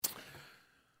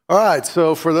All right,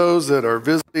 so for those that are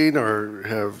visiting or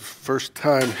have first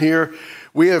time here,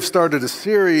 we have started a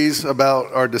series about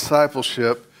our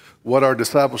discipleship, what our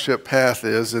discipleship path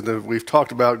is, and we've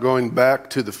talked about going back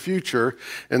to the future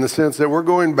in the sense that we're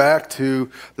going back to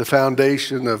the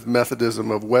foundation of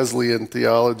Methodism, of Wesleyan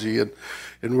theology,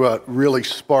 and what really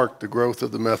sparked the growth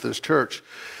of the Methodist Church.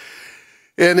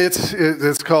 And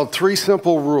it's called Three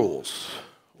Simple Rules.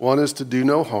 One is to do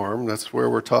no harm. That's where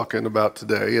we're talking about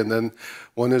today. And then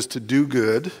one is to do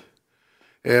good.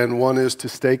 And one is to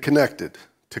stay connected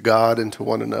to God and to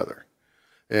one another.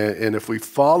 And if we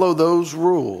follow those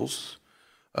rules,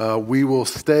 we will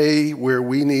stay where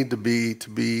we need to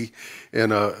be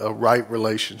in a right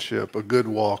relationship, a good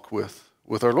walk with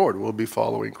our Lord. We'll be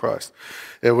following Christ.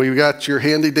 And we've got your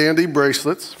handy-dandy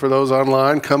bracelets. For those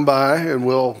online, come by and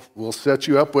we'll set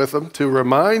you up with them to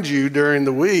remind you during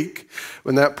the week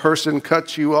when that person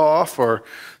cuts you off or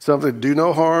something, do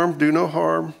no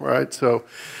harm, right? So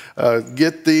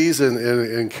get these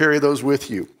and carry those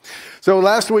with you. So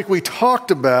last week we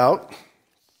talked about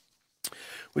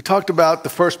the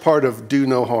first part of do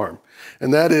no harm,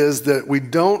 and that is that we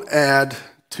don't add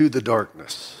to the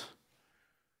darkness.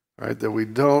 Right,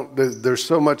 there's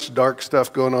so much dark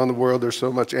stuff going on in the world. There's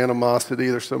so much animosity.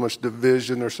 There's so much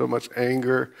division. There's so much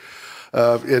anger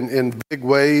in big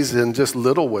ways and just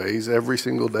little ways every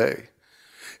single day.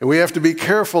 And we have to be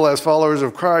careful as followers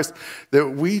of Christ that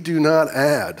we do not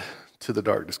add to the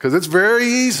darkness, because it's very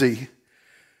easy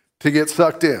to get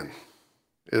sucked in,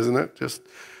 isn't it?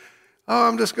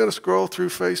 I'm just going to scroll through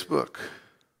Facebook.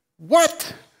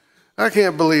 What? I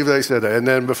can't believe they said that. And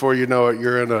then before you know it,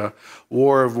 you're in a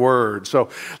war of words. So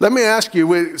let me ask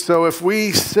you, so if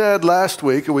we said last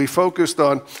week, and we focused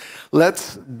on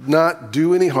let's not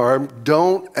do any harm,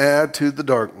 don't add to the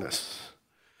darkness.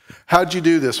 How'd you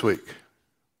do this week?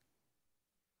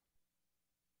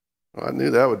 Well, I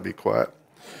knew that would be quiet.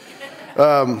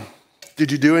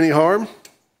 Did you do any harm?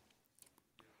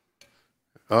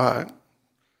 All right.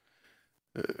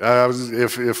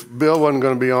 If Bill wasn't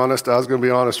going to be honest, I was going to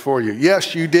be honest for you.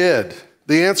 Yes, you did.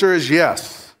 The answer is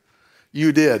yes,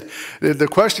 you did. The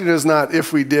question is not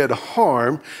if we did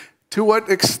harm, to what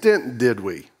extent did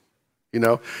we? You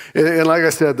know, and like I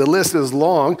said, the list is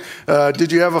long.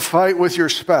 Did you have a fight with your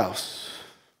spouse?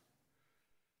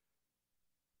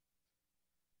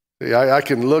 I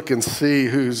can look and see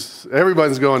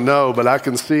everybody's going no, but I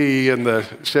can see in the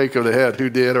shake of the head who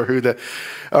did or who that.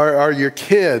 Are your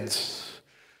kids?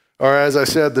 Or as I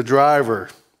said, the driver.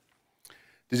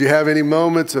 Did you have any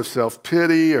moments of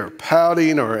self-pity or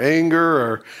pouting or anger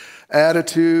or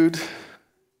attitude?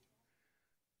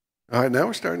 All right, now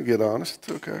we're starting to get honest.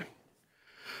 Okay.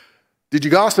 Did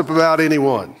you gossip about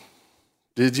anyone?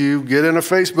 Did you get in a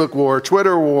Facebook war,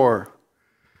 Twitter war?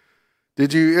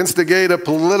 Did you instigate a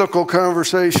political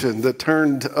conversation that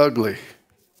turned ugly?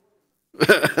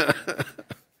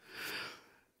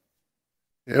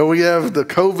 We have the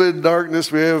COVID darkness.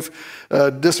 We have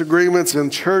disagreements in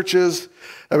churches.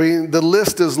 I mean, the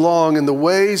list is long, and the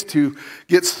ways to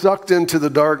get sucked into the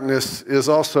darkness is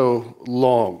also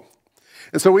long.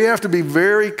 And so we have to be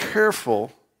very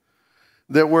careful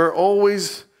that we're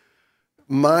always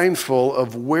mindful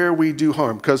of where we do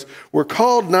harm, because we're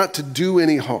called not to do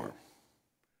any harm.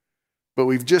 But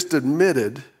we've just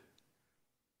admitted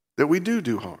that we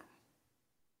do harm.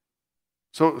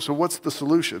 So what's the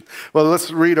solution? Well,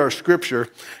 let's read our scripture.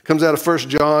 It comes out of 1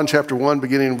 John chapter 1,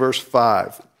 beginning in verse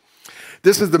 5.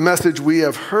 This is the message we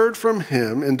have heard from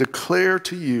him and declare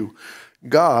to you.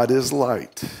 God is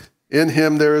light. In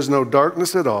him there is no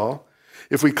darkness at all.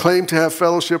 If we claim to have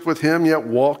fellowship with him, yet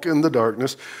walk in the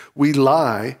darkness, we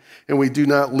lie and we do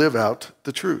not live out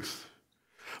the truth.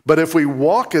 But if we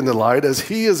walk in the light as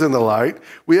he is in the light,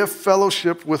 we have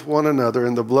fellowship with one another,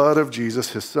 and the blood of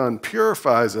Jesus, his son,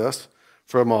 purifies us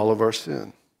from all of our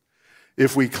sin.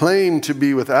 If we claim to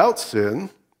be without sin,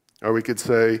 or we could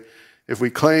say, if we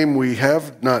claim we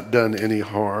have not done any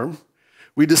harm,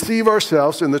 we deceive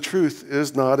ourselves and the truth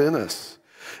is not in us.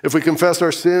 If we confess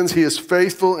our sins, he is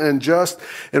faithful and just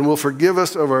and will forgive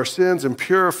us of our sins and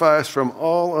purify us from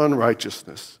all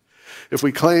unrighteousness. If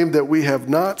we claim that we have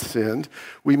not sinned,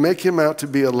 we make him out to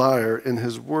be a liar and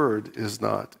his word is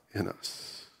not in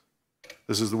us.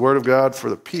 This is the word of God for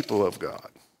the people of God.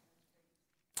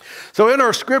 So in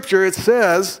our scripture, it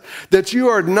says that you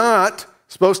are not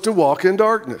supposed to walk in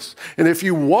darkness. And if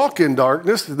you walk in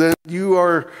darkness, then you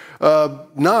are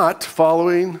not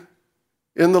following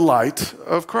in the light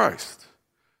of Christ.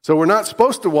 So we're not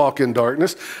supposed to walk in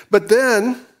darkness. But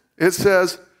then it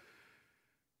says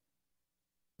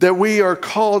that we are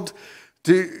called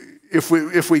to, if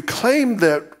we claim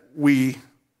that we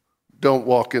don't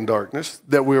walk in darkness,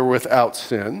 that we're without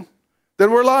sin,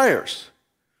 then we're liars.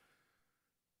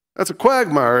 That's a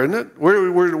quagmire, isn't it?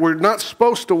 We're not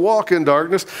supposed to walk in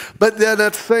darkness, but then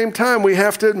at the same time, we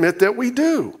have to admit that we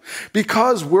do.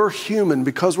 Because we're human,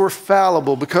 because we're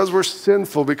fallible, because we're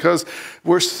sinful, because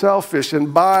we're selfish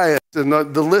and biased, and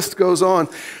the list goes on.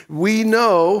 We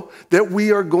know that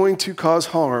we are going to cause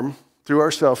harm through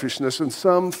our selfishness in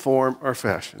some form or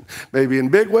fashion. Maybe in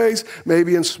big ways,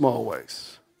 maybe in small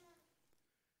ways.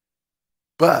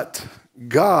 But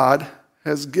God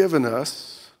has given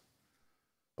us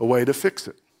a way to fix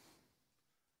it,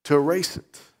 to erase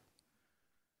it.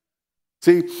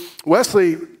 See,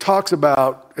 Wesley talks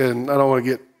about, and I don't want to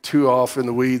get too off in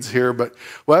the weeds here, but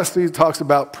Wesley talks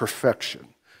about perfection.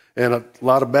 And a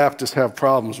lot of Baptists have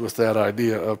problems with that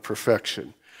idea of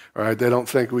perfection. All right, they don't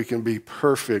think we can be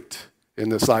perfect in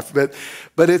this life.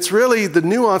 But it's really the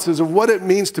nuances of what it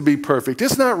means to be perfect.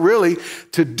 It's not really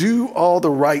to do all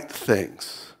the right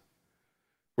things.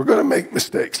 We're going to make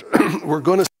mistakes. We're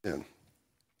going to sin.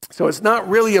 So it's not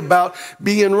really about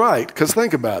being right, because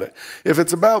think about it. If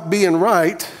it's about being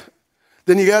right,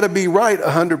 then you got to be right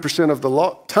 100% of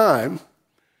the time,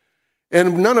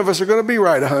 and none of us are going to be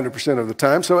right 100% of the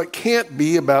time, so it can't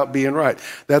be about being right.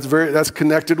 That's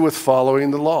connected with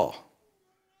following the law.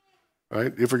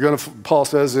 Right? If you're going to, Paul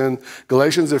says in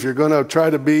Galatians, if you're going to try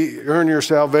to earn your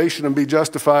salvation and be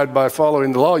justified by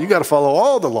following the law, you got to follow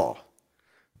all the law,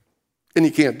 and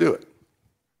you can't do it.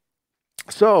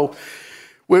 So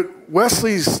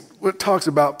what talks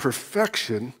about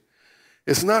perfection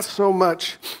is not so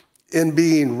much in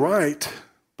being right,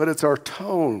 but it's our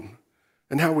tone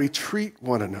and how we treat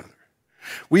one another.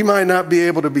 We might not be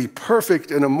able to be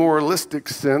perfect in a moralistic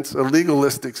sense, a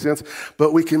legalistic sense,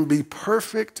 but we can be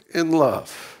perfect in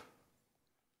love.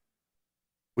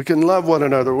 We can love one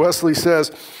another. Wesley says,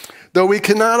 though we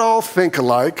cannot all think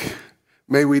alike,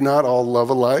 may we not all love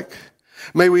alike.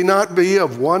 May we not be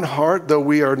of one heart, though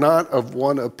we are not of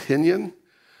one opinion.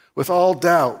 With all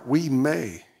doubt, we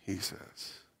may, he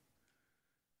says.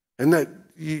 And that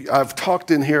I've talked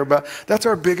in here about, that's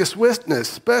our biggest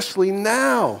witness, especially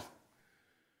now.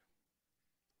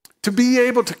 To be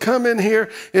able to come in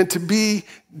here and to be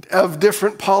of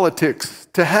different politics,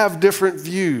 to have different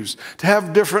views, to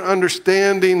have different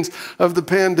understandings of the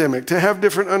pandemic, to have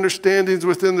different understandings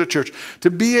within the church,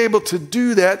 to be able to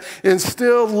do that and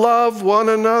still love one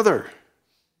another.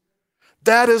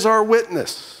 That is our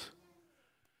witness.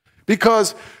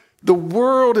 Because the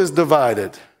world is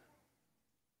divided.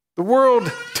 The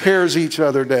world tears each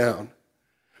other down.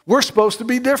 We're supposed to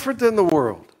be different than the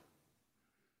world.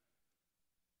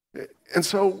 And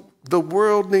so the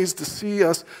world needs to see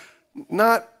us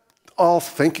not all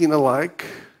thinking alike,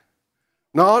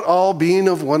 not all being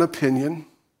of one opinion,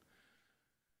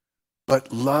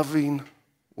 but loving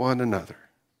one another.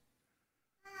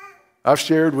 I've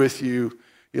shared with you,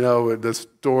 the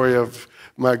story of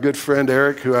my good friend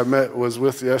Eric, who I was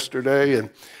with yesterday, and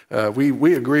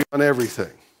we agree on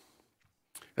everything.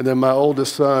 And then my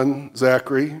oldest son,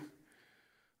 Zachary,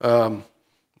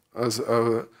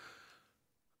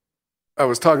 I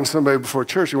was talking to somebody before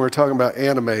church, and we were talking about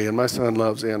anime, and my son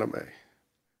loves anime.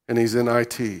 And he's in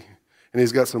IT, and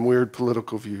he's got some weird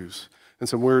political views and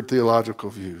some weird theological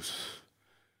views.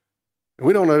 And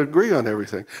we don't agree on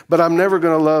everything. But I'm never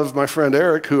going to love my friend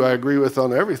Eric, who I agree with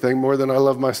on everything, more than I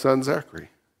love my son Zachary.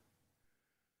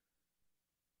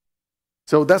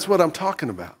 So that's what I'm talking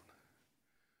about.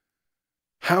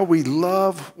 How we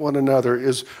love one another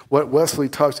is what Wesley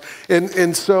talks.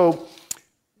 And so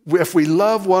if we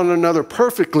love one another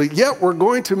perfectly, yet we're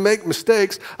going to make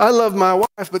mistakes. I love my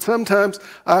wife, but sometimes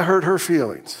I hurt her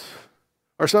feelings.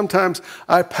 Or sometimes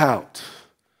I pout.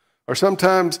 Or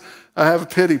sometimes I have a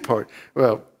pity party.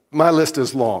 Well, my list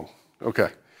is long. Okay.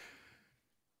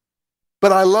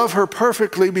 But I love her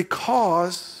perfectly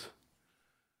because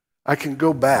I can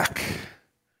go back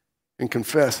and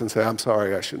confess and say, I'm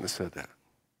sorry, I shouldn't have said that.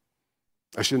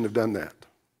 I shouldn't have done that.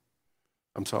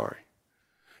 I'm sorry.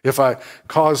 If I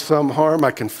cause some harm,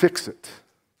 I can fix it.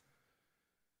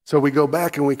 So we go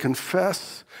back and we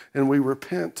confess and we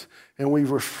repent and we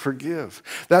forgive.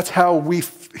 That's how we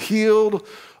heal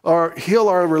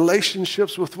our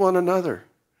relationships with one another.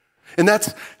 And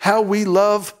that's how we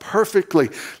love perfectly.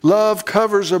 Love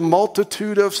covers a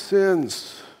multitude of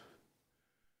sins.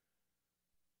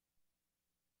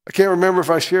 I can't remember if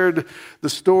I shared the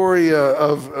story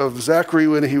of Zachary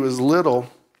when he was little,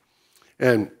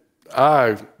 and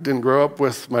I didn't grow up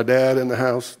with my dad in the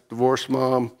house, divorced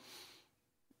mom,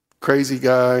 crazy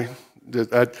guy. He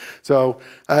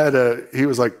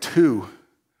was like 2.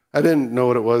 I didn't know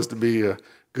what it was to be a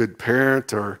good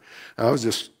parent, or I was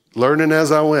just learning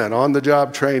as I went, on the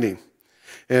job training.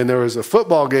 And there was a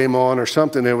football game on or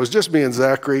something. It was just me and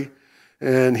Zachary.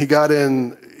 And he got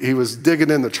in, he was digging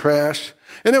in the trash.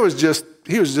 And he was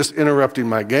just interrupting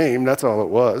my game. That's all it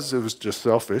was. It was just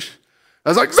selfish. I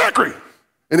was like, Zachary!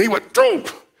 And he went, oh!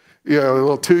 You know, a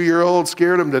little 2-year-old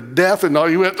scared him to death. And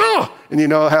he went, oh! And you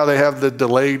know how they have the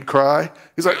delayed cry?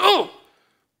 He's like, oh!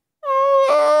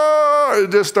 Oh!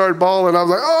 It just started bawling. I was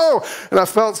like, oh! And I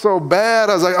felt so bad.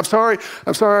 I was like, I'm sorry.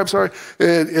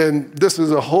 And this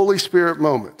is a Holy Spirit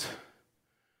moment.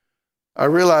 I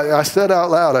realized, I said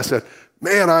out loud, I said,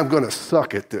 man, I'm going to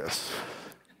suck at this.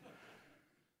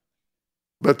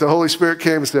 But the Holy Spirit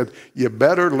came and said, you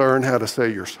better learn how to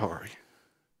say you're sorry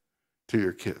to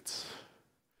your kids.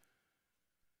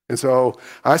 And so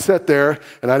I sat there,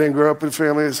 and I didn't grow up in a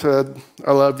family that said,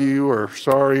 I love you, or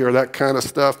sorry, or that kind of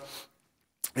stuff.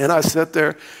 And I sat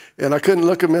there, and I couldn't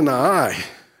look him in the eye,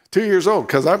 2 years old,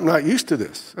 because I'm not used to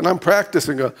this. And I'm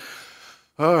practicing, go,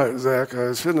 all right, Zach,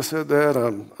 I shouldn't have said that.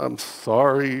 I'm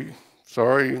sorry.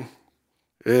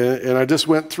 And I just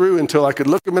went through until I could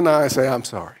look him in the eye and say, I'm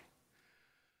sorry.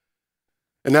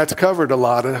 And that's covered a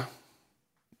lot of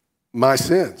my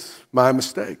sins, my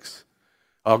mistakes.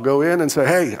 I'll go in and say,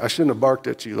 hey, I shouldn't have barked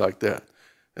at you like that.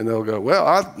 And they'll go, well,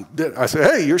 I did. I say,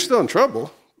 hey, you're still in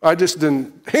trouble. I just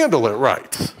didn't handle it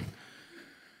right.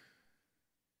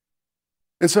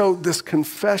 And so this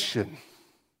confession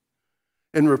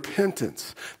and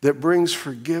repentance that brings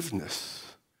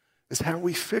forgiveness is how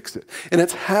we fix it. And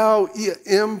it's how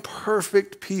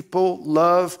imperfect people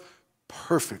love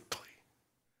perfectly.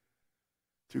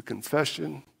 Through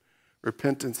confession,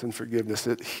 repentance, and forgiveness.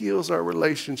 It heals our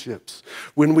relationships.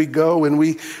 When we go and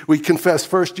we confess,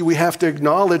 first we have to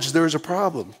acknowledge there's a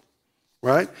problem,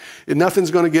 right? And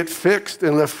nothing's going to get fixed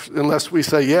unless we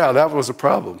say, yeah, that was a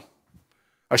problem.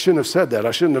 I shouldn't have said that.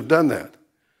 I shouldn't have done that.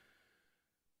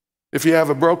 If you have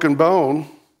a broken bone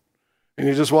and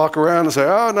you just walk around and say,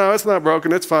 oh, no, it's not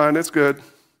broken. It's fine. It's good.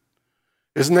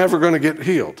 It's never going to get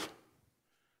healed,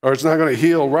 or it's not going to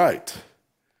heal right.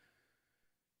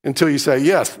 Until you say,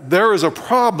 yes, there is a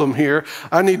problem here.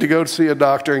 I need to go see a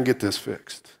doctor and get this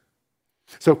fixed.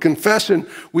 So confession,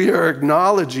 we are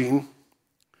acknowledging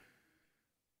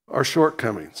our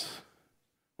shortcomings,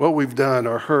 what we've done,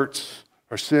 our hurts,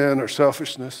 our sin, our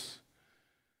selfishness,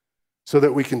 so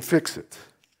that we can fix it.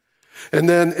 And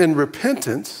then in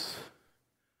repentance,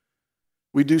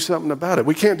 we do something about it.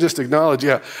 We can't just acknowledge,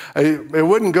 it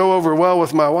wouldn't go over well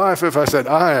with my wife if I said,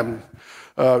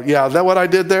 that what I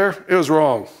did there, it was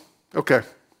wrong. Okay.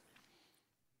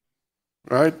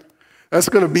 Right? That's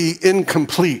going to be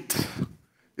incomplete,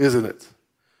 isn't it?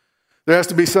 There has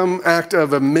to be some act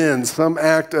of amends, some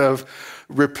act of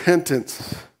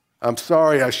repentance. I'm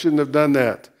sorry, I shouldn't have done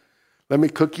that. Let me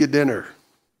cook you dinner.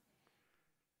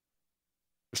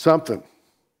 Or something.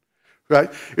 Right?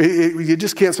 You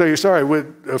just can't say you're sorry.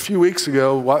 A few weeks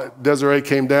ago, Desiree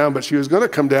came down, but she was going to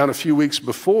come down a few weeks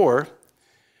before.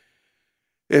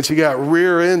 And she got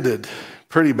rear-ended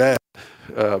pretty bad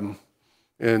on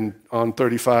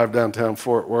 35 downtown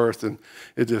Fort Worth. And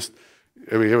it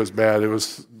was bad. It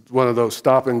was one of those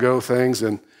stop-and-go things,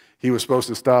 and he was supposed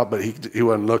to stop, but he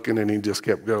wasn't looking, and he just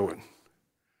kept going.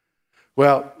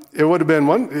 Well, it would have been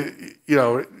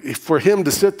for him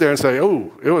to sit there and say,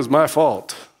 oh, it was my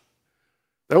fault.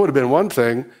 That would have been one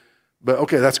thing, but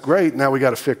okay, that's great. Now we got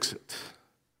to fix it.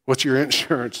 What's your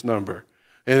insurance number?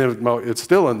 And it's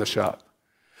still in the shop.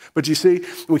 But you see,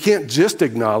 we can't just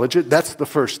acknowledge it. That's the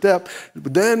first step.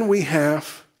 But then we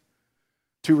have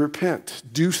to repent.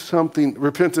 Do something.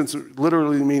 Repentance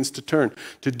literally means to turn,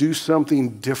 to do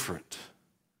something different.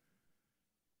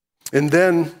 And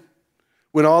then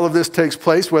when all of this takes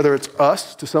place, whether it's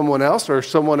us to someone else or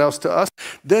someone else to us,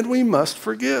 then we must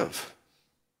forgive.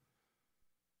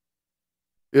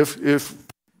 If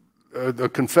the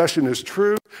confession is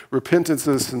true, repentance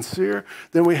is sincere,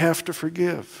 then we have to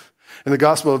forgive. In the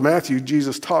Gospel of Matthew,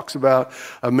 Jesus talks about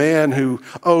a man who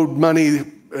owed money,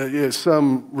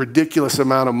 some ridiculous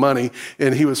amount of money,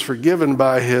 and he was forgiven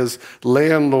by his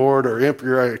landlord or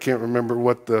emperor. I can't remember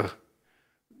what the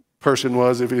person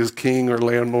was, if he was king or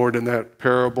landlord in that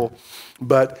parable.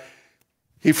 But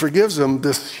he forgives him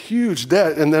this huge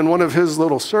debt, and then one of his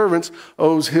little servants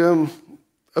owes him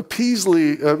a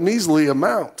measly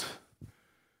amount.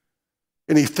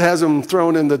 And he has him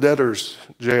thrown in the debtor's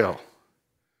jail.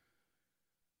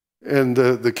 And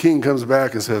the king comes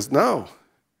back and says, no,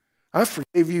 I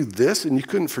forgave you this and you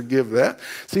couldn't forgive that.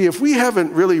 See, if we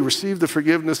haven't really received the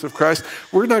forgiveness of Christ,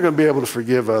 we're not going to be able to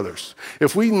forgive others.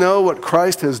 If we know what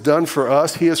Christ has done for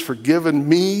us, he has forgiven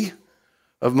me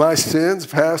of my sins,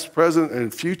 past, present,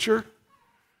 and future,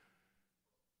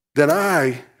 then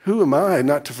I who am I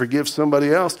not to forgive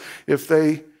somebody else if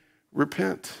they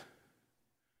repent?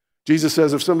 Jesus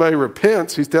says if somebody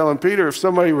repents, he's telling Peter, if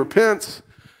somebody repents,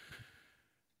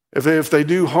 if they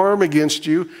do harm against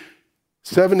you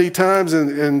 70 times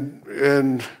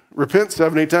and repent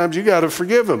 70 times, you got to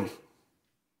forgive them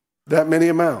that many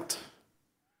amounts.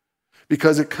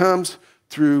 Because it comes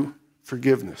through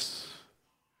forgiveness.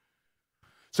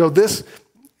 So this,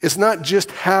 it's not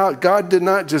just how, God did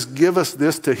not just give us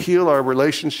this to heal our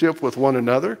relationship with one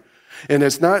another. And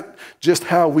it's not just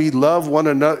how we love one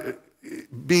another,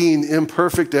 being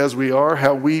imperfect as we are,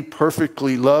 how we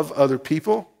perfectly love other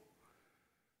people.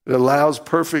 It allows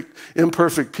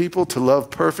imperfect people to love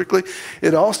perfectly.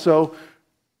 It also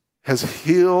has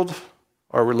healed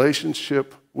our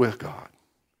relationship with God.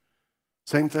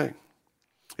 Same thing.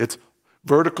 It's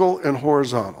vertical and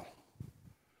horizontal.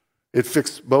 It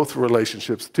fixes both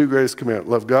relationships. The two greatest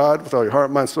commandments. Love God with all your heart,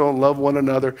 mind, soul, and love one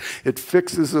another. It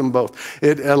fixes them both.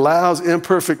 It allows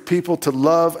imperfect people to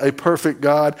love a perfect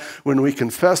God when we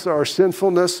confess our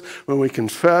sinfulness, when we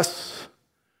confess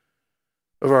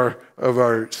of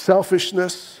our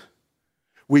selfishness.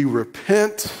 We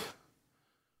repent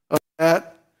of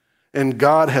that, and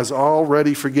God has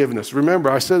already forgiven us. Remember,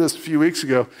 I said this a few weeks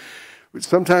ago.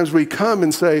 Sometimes we come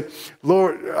and say,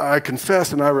 Lord, I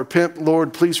confess and I repent.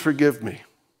 Lord, please forgive me.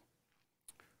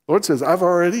 Lord says, I've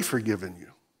already forgiven you.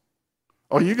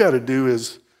 All you got to do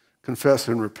is confess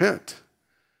and repent.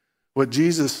 When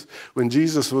Jesus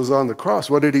was on the cross,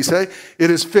 what did he say? It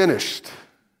is finished.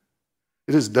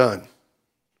 It is done.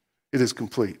 It is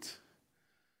complete.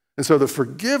 And so the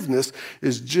forgiveness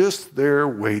is just there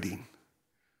waiting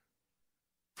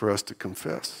for us to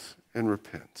confess and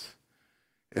repent.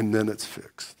 And then it's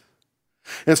fixed.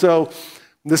 And so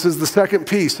this is the second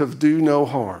piece of do no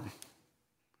harm.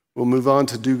 We'll move on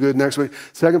to do good next week.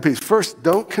 Second piece. First,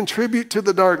 don't contribute to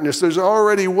the darkness. There's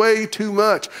already way too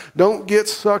much. Don't get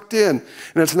sucked in.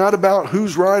 And it's not about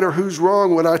who's right or who's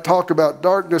wrong. When I talk about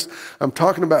darkness, I'm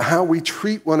talking about how we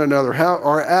treat one another, how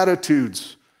our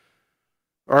attitudes,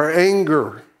 our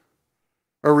anger,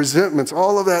 our resentments,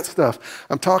 all of that stuff.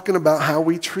 I'm talking about how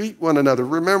we treat one another.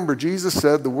 Remember, Jesus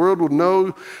said, the world will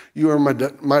know you are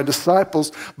my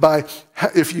disciples by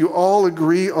if you all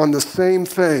agree on the same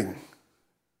thing.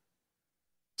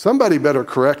 Somebody better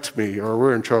correct me or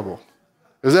we're in trouble.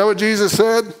 Is that what Jesus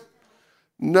said?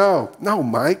 No,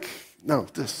 Mike. No,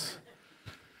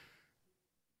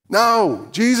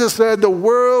 Jesus said the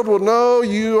world will know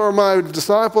you are my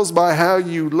disciples by how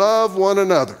you love one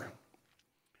another.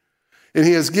 And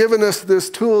he has given us this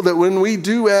tool that when we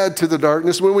do add to the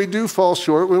darkness, when we do fall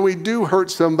short, when we do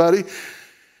hurt somebody,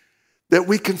 that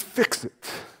we can fix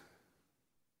it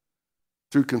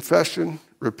through confession,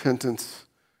 repentance,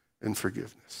 and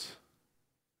forgiveness.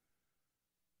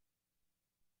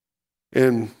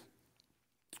 And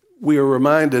we are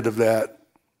reminded of that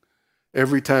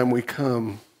every time we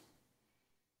come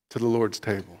to the Lord's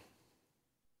table.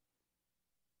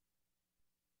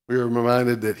 We are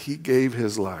reminded that he gave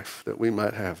his life that we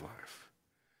might have life.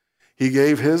 He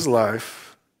gave his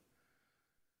life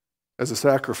as a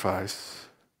sacrifice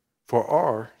for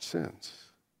our sins.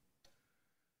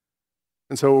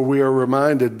 And so we are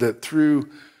reminded that through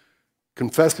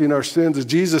confessing our sins, as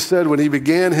Jesus said when he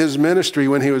began his ministry,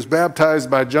 when he was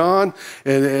baptized by John,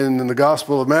 and in the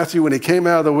Gospel of Matthew, when he came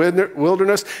out of the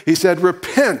wilderness, he said,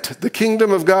 repent, the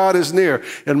kingdom of God is near.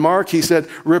 In Mark, he said,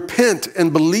 repent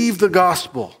and believe the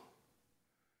gospel.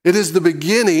 It is the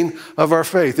beginning of our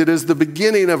faith. It is the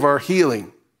beginning of our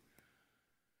healing.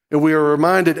 And we are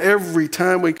reminded every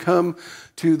time we come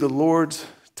to the Lord's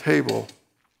table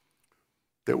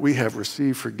that we have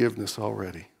received forgiveness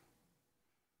already.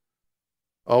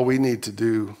 All we need to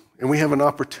do, and we have an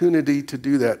opportunity to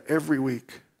do that every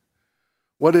week.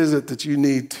 What is it that you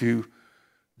need to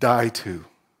die to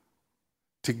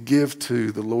give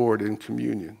to the Lord in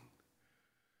communion?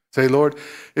 Say, Lord,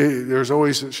 there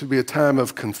should be a time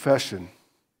of confession,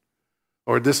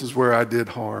 or this is where I did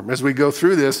harm. As we go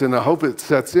through this, and I hope it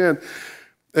sets in,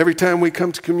 every time we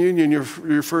come to communion, your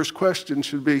first question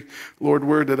should be, Lord,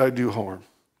 where did I do harm?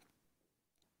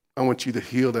 I want you to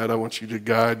heal that. I want you to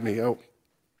guide me.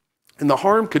 And the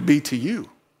harm could be to you.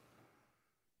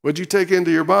 What'd you take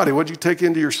into your body? What'd you take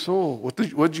into your soul?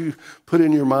 What'd you put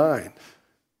in your mind?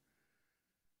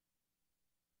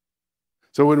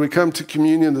 So when we come to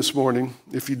communion this morning,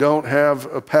 if you don't have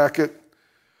a packet,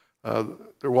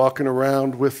 they're walking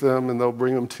around with them and they'll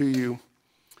bring them to you.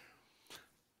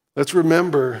 Let's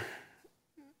remember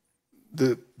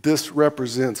that this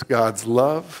represents God's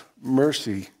love,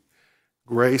 mercy,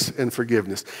 grace and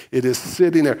forgiveness. It is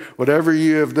sitting there. Whatever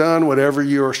you have done, whatever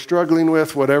you are struggling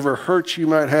with, whatever hurts you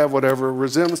might have, whatever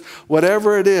resentments,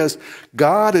 whatever it is,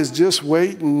 God is just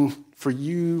waiting for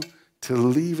you to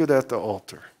leave it at the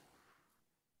altar.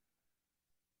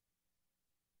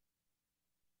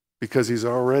 Because he's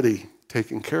already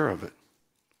taken care of it.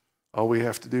 All we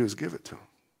have to do is give it to him.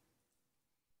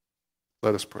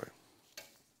 Let us pray.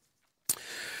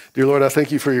 Dear Lord, I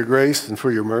thank you for your grace and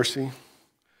for your mercy.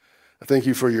 I thank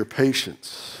you for your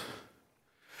patience.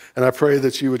 And I pray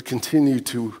that you would continue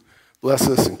to bless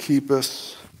us and keep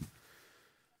us.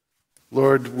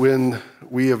 Lord, when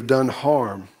we have done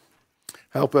harm,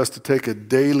 help us to take a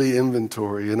daily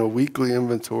inventory and a weekly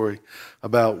inventory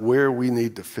about where we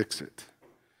need to fix it.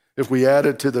 If we add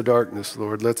it to the darkness,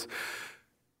 Lord, let's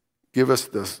give us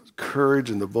the courage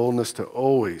and the boldness to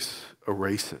always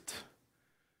erase it,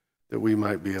 that we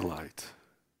might be a light.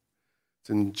 It's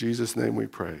in Jesus' name we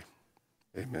pray.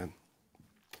 Amen.